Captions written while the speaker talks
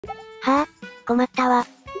はぁ、困ったわ。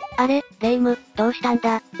あれ、レ夢ム、どうしたん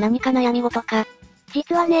だ、何か悩み事か。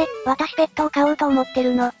実はね、私ペットを飼おうと思って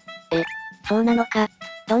るの。え、そうなのか。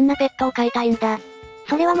どんなペットを飼いたいんだ。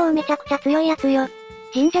それはもうめちゃくちゃ強いやつよ。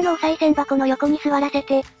神社のお賽銭箱の横に座らせ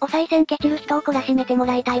て、お賽銭ケチる人を懲らしめても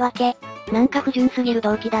らいたいわけ。なんか不純すぎる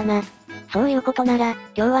動機だな。そういうことなら、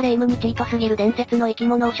今日はレ夢ムにチートすぎる伝説の生き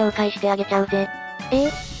物を紹介してあげちゃうぜ。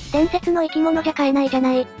伝説の生き物じゃ飼えないじゃ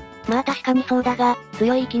ない。まあ確かにそうだが、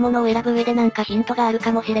強い生き物を選ぶ上でなんかヒントがある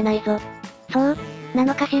かもしれないぞ。そうな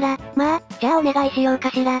のかしら。まあ、じゃあお願いしよう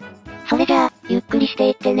かしら。それじゃあ、ゆっくりして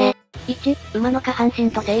いってね。1、馬の下半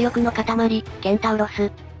身と性欲の塊、ケンタウロ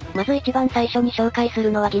ス。まず一番最初に紹介す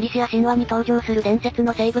るのはギリシア神話に登場する伝説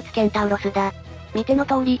の生物ケンタウロスだ。見ての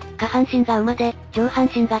通り、下半身が馬で、上半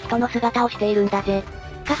身が人の姿をしているんだぜ。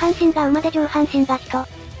下半身が馬で上半身が人。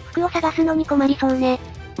服を探すのに困りそうね。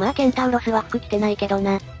まあケンタウロスは服着てないけど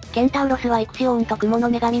な。ケンタウロスはイクシオーンと雲の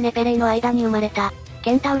女神ネペレイの間に生まれた。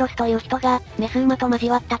ケンタウロスという人が、メス馬と交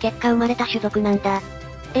わった結果生まれた種族なんだ。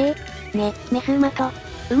メス馬と、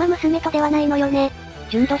馬娘とではないのよね。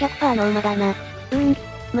純度 100% の馬だな。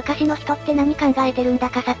昔の人って何考えてるんだ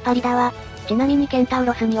かさっぱりだわ。ちなみにケンタウ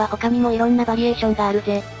ロスには他にもいろんなバリエーションがある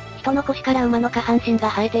ぜ。人の腰から馬の下半身が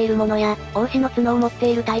生えているものや、王子の角を持って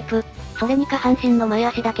いるタイプ、それに下半身の前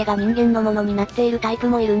足だけが人間のものになっているタイプ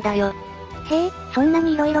もいるんだよ。へえ、そんな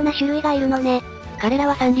に色々な種類がいるのね。彼ら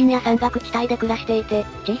は山林や山岳地帯で暮らしていて、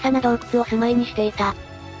小さな洞窟を住まいにしていた。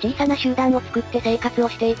小さな集団を作って生活を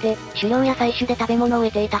していて、狩猟や採取で食べ物を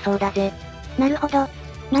得ていたそうだぜ。なるほど。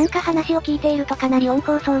なんか話を聞いているとかなり温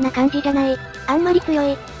厚そうな感じじゃない。あんまり強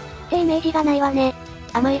いってイメージがないわね。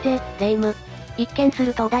甘いぜ、レ夢ム。一見す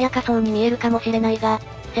ると穏やかそうに見えるかもしれないが、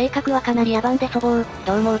性格はかなり野蛮で粗暴、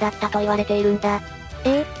獰猛だったと言われているんだ。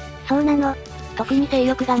そうなの。特に性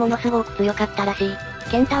欲がものすごく強かったらしい。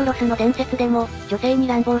ケンタウロスの伝説でも、女性に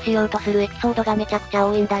乱暴しようとするエピソードがめちゃくちゃ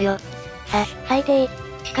多いんだよ。最低。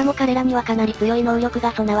しかも彼らにはかなり強い能力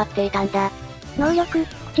が備わっていたんだ。能力、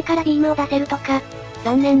口からビームを出せるとか。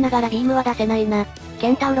残念ながらビームは出せないな。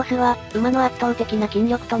ケンタウロスは、馬の圧倒的な筋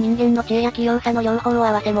力と人間の知恵や器用さの両方を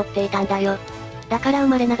併せ持っていたんだよ。だから生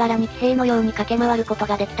まれながらに騎兵のように駆け回ること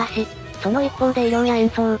ができたし、その一方で医療や演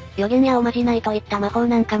奏、予言やおまじないといった魔法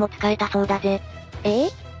なんかも使えたそうだぜ。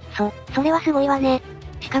それはすごいわね。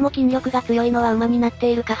しかも筋力が強いのは馬になっ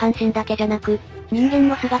ている下半身だけじゃなく、人間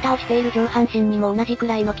の姿をしている上半身にも同じく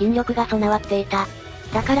らいの筋力が備わっていた。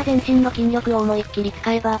だから全身の筋力を思いっきり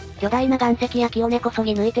使えば、巨大な岩石や木を根こそ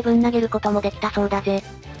ぎ抜いてぶん投げることもできたそうだぜ。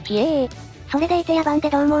それでいて野蛮で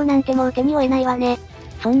獰猛なんてもう手に負えないわね。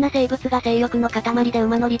そんな生物が性欲の塊で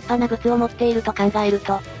馬の立派な物を持っていると考える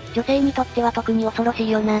と、女性にとっては特に恐ろし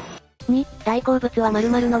いよな。2、大好物は〇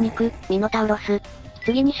〇の肉、ミノタウロス。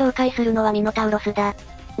次に紹介するのはミノタウロスだ。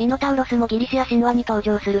ミノタウロスもギリシア神話に登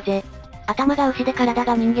場するぜ。頭が牛で体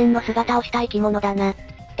が人間の姿をした生き物だな。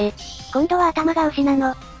今度は頭が牛な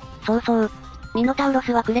の。そうそう。ミノタウロ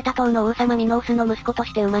スはクレタ島の王様ミノウスの息子と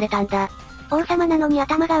して生まれたんだ。王様なのに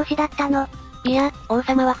頭が牛だったの？いや、王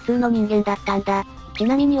様は普通の人間だったんだ。ち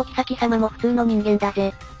なみにお妃様も普通の人間だ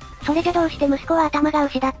ぜ。それじゃどうして息子は頭が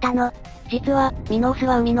牛だったの？実は、ミノウス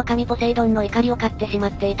は海の神ポセイドンの怒りを買ってしま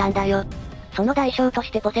っていたんだよ。その代償と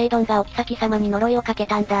してポセイドンがお妃様に呪いをかけ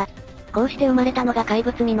たんだ。こうして生まれたのが怪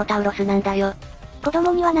物ミノタウロスなんだよ。子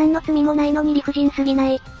供には何の罪もないのに理不尽すぎな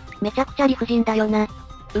い？めちゃくちゃ理不尽だよな。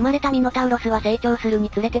生まれたミノタウロスは成長するに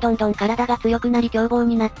つれてどんどん体が強くなり凶暴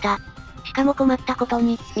になった。しかも困ったこと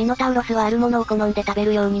に、ミノタウロスはあるものを好んで食べ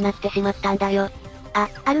るようになってしまったんだよ。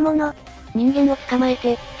あるもの？人間を捕まえ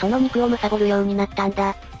て、その肉を貪るようになったん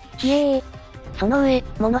だ。その上、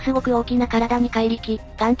ものすごく大きな体に怪力、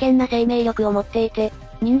頑健な生命力を持っていて、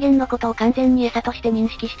人間のことを完全に餌として認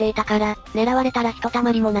識していたから、狙われたらひとた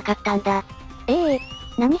まりもなかったんだ。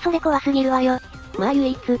何それ怖すぎるわよ。まあ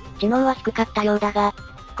唯一、知能は低かったようだが、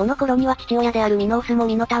この頃には父親であるミノウスも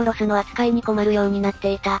ミノタウロスの扱いに困るようになっ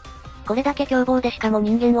ていた。これだけ凶暴でしかも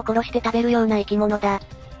人間を殺して食べるような生き物だ。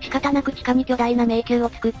仕方なく地下に巨大な迷宮を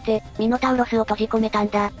作って、ミノタウロスを閉じ込めたん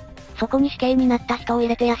だ。そこに死刑になった人を入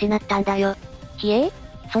れて養ったんだよ。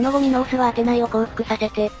その後ミノウスはアテナイを降伏させ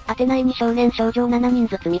て、アテナイに少年少女7人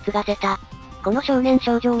ずつ貢がせた。この少年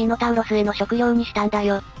少女をミノタウロスへの食料にしたんだ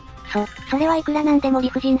よ。それはいくらなんでも理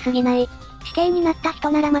不尽すぎない。死刑になった人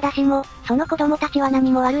ならまだしも、その子供たちは何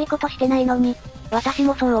も悪いことしてないのに。私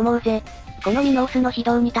もそう思うぜ。このミノウスの非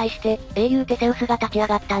道に対して、英雄テセウスが立ち上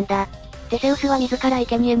がったんだ。テセウスは自ら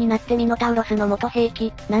生贄になってミノタウロスの元兵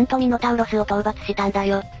器、なんとミノタウロスを討伐したんだ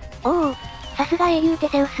よ。さすが英雄テ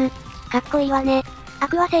セウス。かっこいいわね。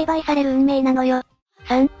悪は成敗される運命なのよ。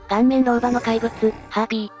3、顔面老婆の怪物、ハー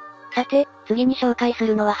ピー。さて、次に紹介す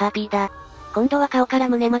るのはハーピーだ。今度は顔から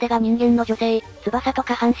胸までが人間の女性、翼と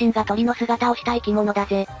下半身が鳥の姿をした生き物だ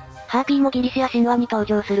ぜ。ハーピーもギリシア神話に登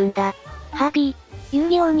場するんだ。ハーピー、遊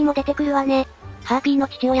戯王にも出てくるわね。ハーピーの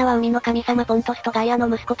父親は海の神様ポントスとガイア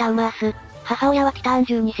の息子タウマース。母親は北アン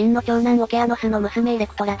ジューニ神の長男オケアノスの娘エレ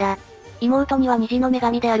クトラだ。妹には虹の女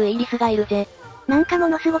神であるイーリスがいるぜ。なんかも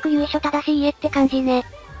のすごく由緒正しい家って感じね。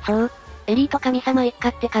そう。エリート神様一家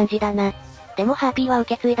って感じだな。でもハーピーは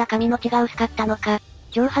受け継いだ神の血が薄かったのか、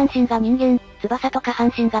上半身が人間、翼と下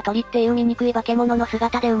半身が鳥っていう醜い化け物の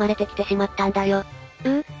姿で生まれてきてしまったんだよ。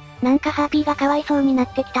なんかハーピーがかわいそうにな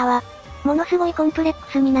ってきたわ。ものすごいコンプレッ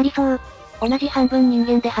クスになりそう。同じ半分人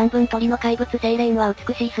間で半分鳥の怪物セイレーンは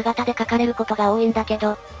美しい姿で描かれることが多いんだけ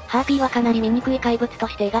ど、ハーピーはかなり醜い怪物と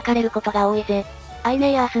して描かれることが多いぜ。アイ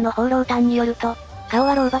ネイアースの放浪譚によると、顔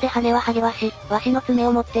は老婆で羽はハゲワシ、ワシの爪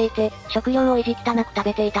を持っていて、食料を意地汚く食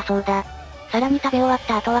べていたそうだ。さらに食べ終わっ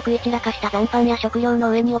た後は食い散らかした残飯や食料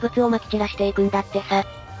の上に汚物を撒き散らしていくんだってさ。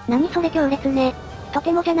何それ強烈ね。と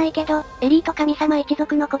てもじゃないけど、エリート神様一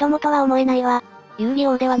族の子供とは思えないわ。遊戯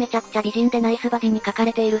王ではめちゃくちゃ美人でナイスバディに書か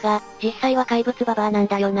れているが、実際は怪物ババアなん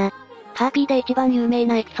だよな。ハーピーで一番有名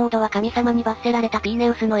なエピソードは神様に罰せられたピーネ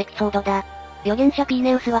ウスのエピソードだ。預言者ピー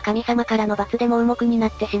ネウスは神様からの罰で盲目にな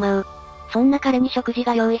ってしまう。そんな彼に食事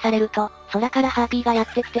が用意されると、空からハーピーがや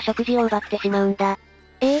ってきて食事を奪ってしまうんだ。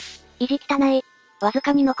意地汚い。わず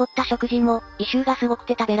かに残った食事も、異臭がすごく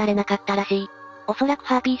て食べられなかったらしい。おそらく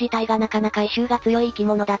ハーピー自体がなかなか異臭が強い生き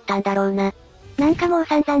物だったんだろうな。なんかもう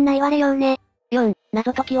散々な言われようね。4、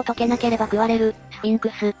謎解きを解けなければ食われる、スフィンク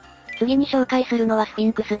ス。次に紹介するのはスフィ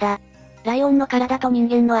ンクスだ。ライオンの体と人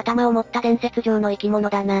間の頭を持った伝説上の生き物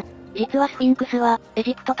だな。実はスフィンクスは、エ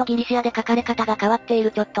ジプトとギリシアで書かれ方が変わってい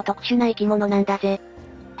るちょっと特殊な生き物なんだぜ。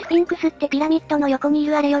スフィンクスってピラミッドの横にい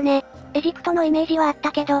るあれよね。エジプトのイメージはあっ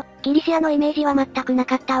たけど、ギリシアのイメージは全くな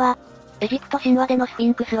かったわ。エジプト神話でのスフィ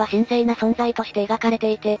ンクスは神聖な存在として描かれ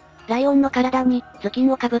ていて、ライオンの体に、頭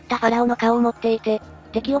巾をかぶったファラオの顔を持っていて、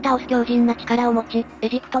敵を倒す強靭な力を持ち、エ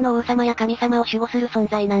ジプトの王様や神様を守護する存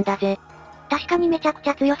在なんだぜ。確かにめちゃくち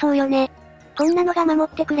ゃ強そうよね。こんなのが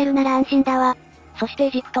守ってくれるなら安心だわ。そして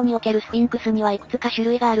エジプトにおけるスフィンクスにはいくつか種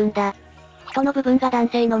類があるんだ。人の部分が男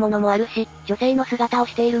性のものもあるし、女性の姿を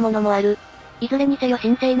しているものもある。いずれにせよ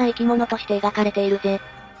神聖な生き物として描かれているぜ。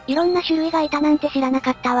いろんな種類がいたなんて知らな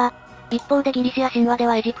かったわ。一方でギリシア神話で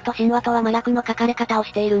はエジプト神話とは真逆の描かれ方を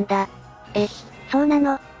しているんだ。そうな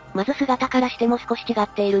の。まず姿からしても少し違っ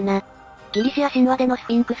ているな。ギリシア神話でのス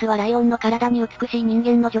フィンクスはライオンの体に美しい人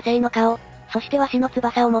間の女性の顔、そしてワシの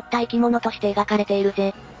翼を持った生き物として描かれている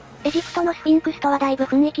ぜ。エジプトのスフィンクスとはだいぶ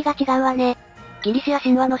雰囲気が違うわね。ギリシア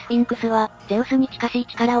神話のスフィンクスは、ゼウスに近しい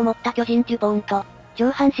力を持った巨人ジュポーンと、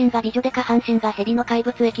上半身が美女で下半身が蛇の怪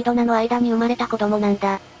物エキドナの間に生まれた子供なん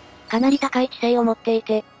だ。かなり高い知性を持ってい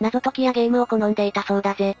て、謎解きやゲームを好んでいたそう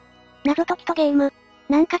だぜ。謎解きとゲーム。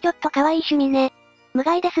なんかちょっと可愛い趣味ね。無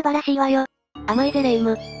害で素晴らしいわよ。甘いぜレイ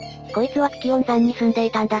ム。こいつはピキオン山に住んで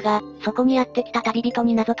いたんだが、そこにやってきた旅人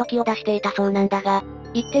に謎解きを出していたそうなんだが、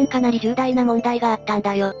一点かなり重大な問題があったん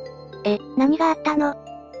だよ。何があったの？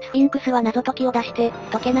スフィンクスは謎解きを出して、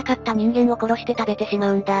解けなかった人間を殺して食べてし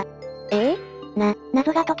まうんだ。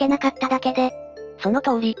謎が解けなかっただけで。その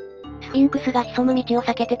通り。スフィンクスが潜む道を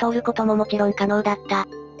避けて通ることももちろん可能だった。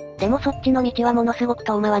でもそっちの道はものすごく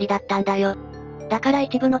遠回りだったんだよ。だから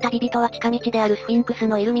一部の旅人は近道であるスフィンクス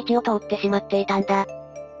のいる道を通ってしまっていたんだ。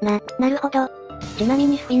なるほど。ちなみ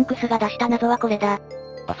にスフィンクスが出した謎はこれだ。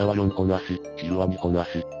朝は4本明日、昼は2本明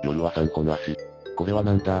日、夜は3本明日。これは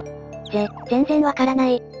なんだ？全然わからな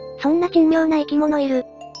い。そんな珍妙な生き物いる。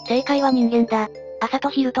正解は人間だ。朝と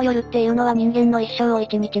昼と夜っていうのは人間の一生を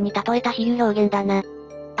一日に例えた比喩表現だな。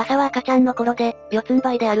朝は赤ちゃんの頃で、四つん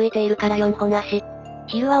這いで歩いているから4本足。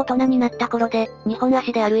昼は大人になった頃で、2本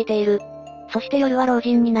足で歩いている。そして夜は老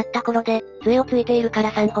人になった頃で、杖をついているか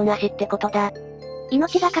ら3本足ってことだ。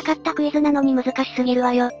命がかかったクイズなのに難しすぎる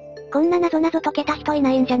わよ。こんな謎解けた人い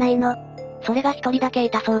ないんじゃないの？それが一人だけい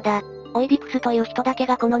たそうだ。オイディプスという人だけ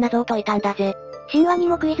がこの謎を解いたんだぜ。神話に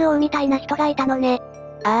もクイズ王みたいな人がいたのね。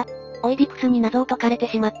ああ。オイディプスに謎を解かれて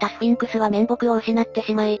しまったスフィンクスは面目を失って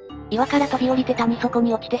しまい、岩から飛び降りて谷底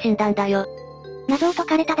に落ちて死んだんだよ。謎を解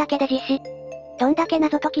かれただけで自死。どんだけ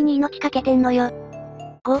謎解きに命かけてんのよ。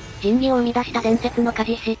5、神器を生み出した伝説の鍛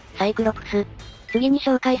冶師、サイクロプス。次に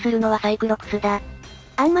紹介するのはサイクロプスだ。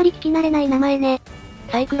あんまり聞き慣れない名前ね。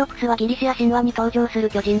サイクロプスはギリシア神話に登場する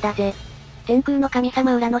巨人だぜ。天空の神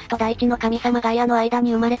様ウラノスと大地の神様ガイアの間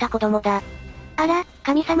に生まれた子供だ。あら、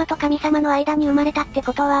神様と神様の間に生まれたって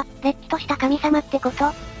ことは、れっきとした神様ってこ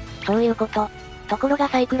と？そういうこと。ところが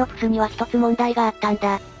サイクロプスには一つ問題があったん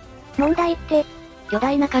だ。問題って、巨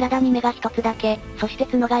大な体に目が一つだけ、そして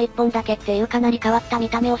角が一本だけっていうかなり変わった見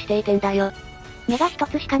た目をしていてんだよ。目が一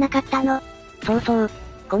つしかなかったの？そうそう。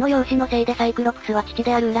この容姿のせいでサイクロプスは父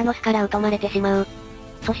であるウラノスから疎まれてしまう。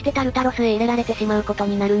そしてタルタロスへ入れられてしまうこと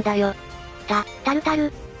になるんだよ。タルタ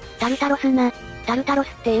ロスな。タルタロスっ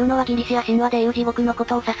ていうのはギリシア神話でいう地獄のこ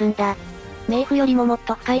とを指すんだ。冥府よりももっ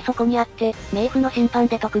と深い底にあって、冥府の審判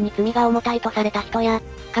で特に罪が重たいとされた人や、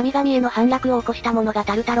神々への反落を起こした者が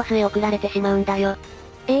タルタロスへ送られてしまうんだよ。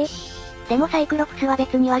でもサイクロプスは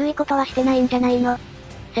別に悪いことはしてないんじゃないの？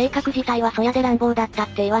性格自体はそやで乱暴だったっ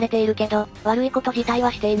て言われているけど、悪いこと自体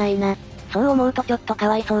はしていないな。そう思うとちょっとか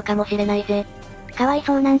わいそうかもしれないぜ。かわい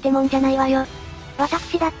そうなんてもんじゃないわよ。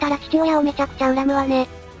私だったら父親をめちゃくちゃ恨むわね。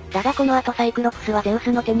だがこの後サイクロプスはゼウ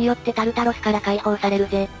スの手によってタルタロスから解放される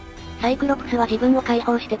ぜ。サイクロプスは自分を解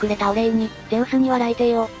放してくれたお礼に、ゼウスには雷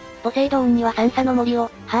帝を、ポセイドーンにはサンサの森を、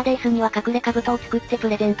ハーデイスには隠れ兜を作ってプ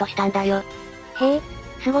レゼントしたんだよ。へえ、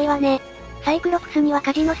すごいわね。サイクロプスには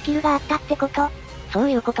火事のスキルがあったってこと？そう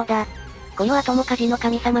いうことだ。この後も火事の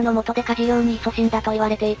神様の下で火事用に勤しんだと言わ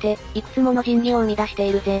れていて、いくつもの神器を生み出して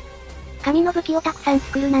いるぜ。神の武器をたくさん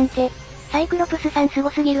作るなんて、サイクロプスさんすご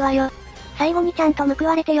すぎるわよ。最後にちゃんと報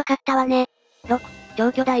われてよかったわね。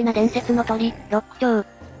超巨大な伝説の鳥、ロック鳥。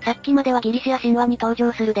さっきまではギリシア神話に登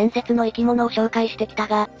場する伝説の生き物を紹介してきた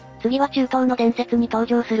が、次は中東の伝説に登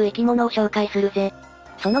場する生き物を紹介するぜ。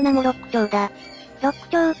その名もロック鳥だ。ロック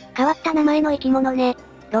鳥、変わった名前の生き物ね。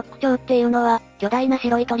ロック鳥っていうのは、巨大な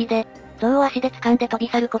白い鳥で、象を足で掴んで飛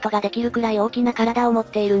び去ることができるくらい大きな体を持っ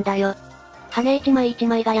ているんだよ。羽一枚一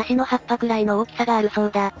枚がヤシの葉っぱくらいの大きさがあるそ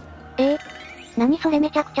うだ。何それめ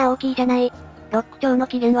ちゃくちゃ大きいじゃない。ロック鳥の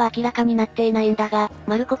起源は明らかになっていないんだが、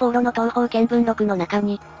マルコ・ポーロの東方見聞録の中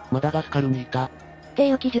に、マダガスカルにいた。って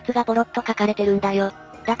いう記述がポロッと書かれてるんだよ。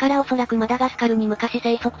だからおそらくマダガスカルに昔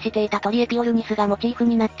生息していた鳥エピオルニスがモチーフ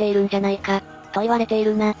になっているんじゃないか、と言われてい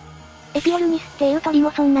るな。エピオルニスっていう鳥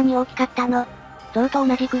もそんなに大きかったの？象と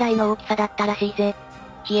同じくらいの大きさだったらしいぜ。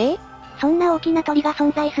そんな大きな鳥が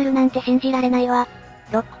存在するなんて信じられないわ。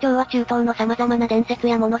ロック鳥は中東の様々な伝説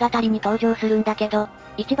や物語に登場するんだけど、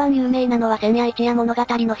一番有名なのは千夜一夜物語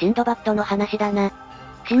のシンドバッドの話だな。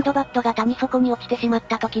シンドバッドが谷底に落ちてしまっ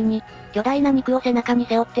た時に、巨大な肉を背中に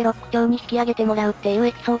背負ってロック鳥に引き上げてもらうっていう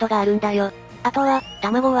エピソードがあるんだよ。あとは、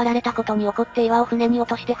卵を割られたことに怒って岩を船に落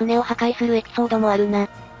として船を破壊するエピソードもあるな。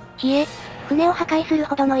船を破壊する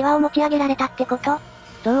ほどの岩を持ち上げられたってこと？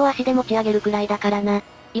象を足で持ち上げるくらいだからな。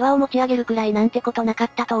岩を持ち上げるくらいなんてことなかっ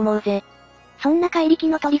たと思うぜ。そんな怪力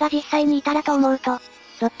の鳥が実際にいたらと思うと、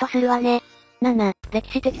ゾッとするわね。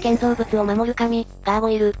歴史的建造物を守る神、ガーゴ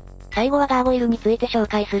イル。最後はガーゴイルについて紹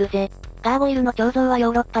介するぜ。ガーゴイルの彫像は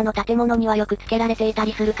ヨーロッパの建物にはよく付けられていた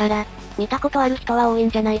りするから、見たことある人は多い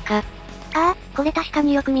んじゃないか。これ確か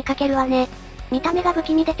によく見かけるわね。見た目が不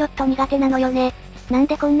気味でちょっと苦手なのよね。なん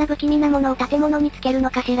でこんな不気味なものを建物につける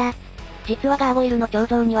のかしら。実はガーゴイルの彫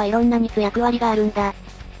像にはいろんな役割があるんだ。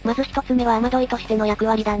まず一つ目は雨どいとしての役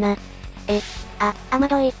割だな。雨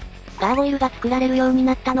どい。ガーゴイルが作られるように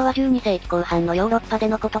なったのは12世紀後半のヨーロッパで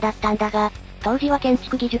のことだったんだが、当時は建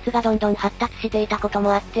築技術がどんどん発達していたこと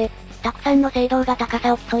もあって、たくさんの聖堂が高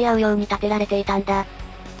さを競い合うように建てられていたんだ。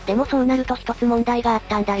でもそうなると一つ問題があっ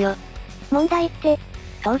たんだよ。問題って？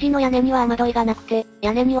当時の屋根には雨どいがなくて、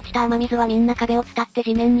屋根に落ちた雨水はみんな壁を伝って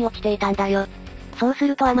地面に落ちていたんだよ。そうす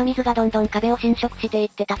ると雨水がどんどん壁を侵食していっ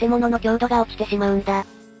て建物の強度が落ちてしまうんだ。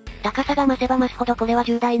高さが増せば増すほどこれは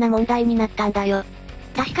重大な問題になったんだよ。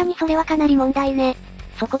確かにそれはかなり問題ね。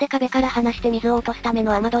そこで壁から離して水を落とすため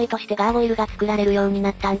の雨どいとしてガーゴイルが作られるように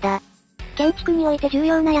なったんだ。建築において重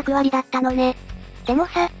要な役割だったのね。でも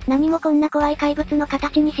さ、何もこんな怖い怪物の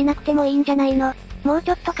形にしなくてもいいんじゃないの？もう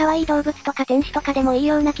ちょっと可愛い動物とか天使とかでもいい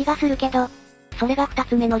ような気がするけど。それが二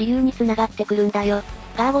つ目の理由に繋がってくるんだよ。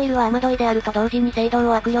ガーゴイルは雨どいであると同時に聖堂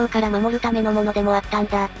を悪霊から守るためのものでもあったん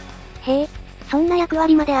だ。そんな役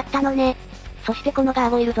割まであったのね。そしてこのガー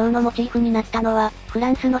ゴイル像のモチーフになったのは、フラ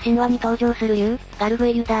ンスの神話に登場する竜、ガルグ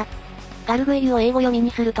エリュだ。ガルグエリュを英語読み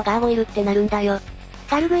にするとガーゴイルってなるんだよ。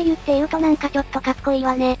ガルグエリュって言うとなんかちょっとかっこいい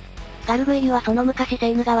わね。ガルグエリュはその昔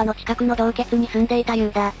セーヌ川の近くの洞穴に住んでいた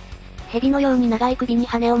竜だ。蛇のように長い首に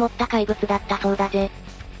羽を持った怪物だったそうだぜ。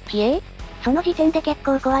その時点で結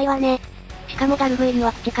構怖いわね。しかもガルグエリュ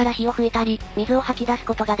は土から火を吹いたり、水を吐き出す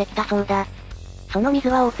ことができたそうだ。その水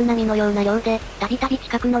は大津波のような量で、たびたび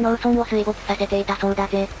近くの農村を水没させていたそうだ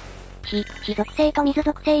ぜ。火属性と水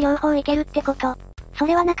属性両方いけるってこと。そ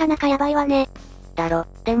れはなかなかやばいわね。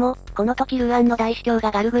でも、この時ルーアンの大司教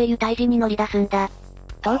がガルグエリュ退治に乗り出すんだ。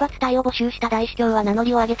討伐隊を募集した大司教は名乗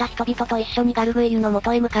りを上げた人々と一緒にガルグエリュの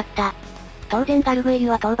元へ向かった。当然ガルグエリュ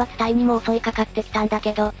は討伐隊にも襲いかかってきたんだ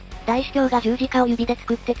けど、大司教が十字架を指で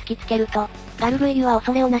作って突きつけると、ガルグイリュは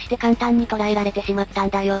恐れをなして簡単に捕らえられてしまったん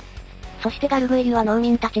だよ。そしてガルグイリュは農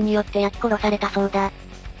民たちによって焼き殺されたそうだ。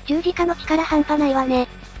十字架の力半端ないわね。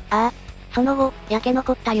ああ。その後、焼け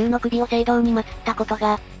残った竜の首を聖堂に祀ったこと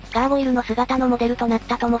が、ガーゴイルの姿のモデルとなっ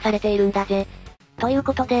たともされているんだぜ。という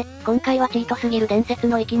ことで、今回はチートすぎる伝説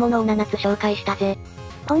の生き物を7つ紹介したぜ。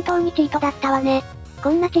本当にチートだったわね。こ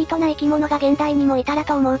んなチートな生き物が現代にもいたら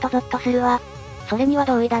と思うとゾッとするわ。それには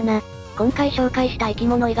同意だな。今回紹介した生き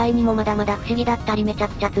物以外にもまだまだ不思議だったりめちゃ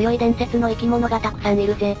くちゃ強い伝説の生き物がたくさんい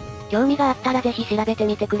るぜ。興味があったらぜひ調べて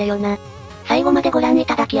みてくれよな。最後までご覧い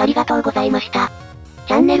ただきありがとうございました。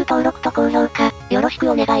チャンネル登録と高評価、よろし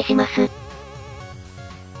くお願いします。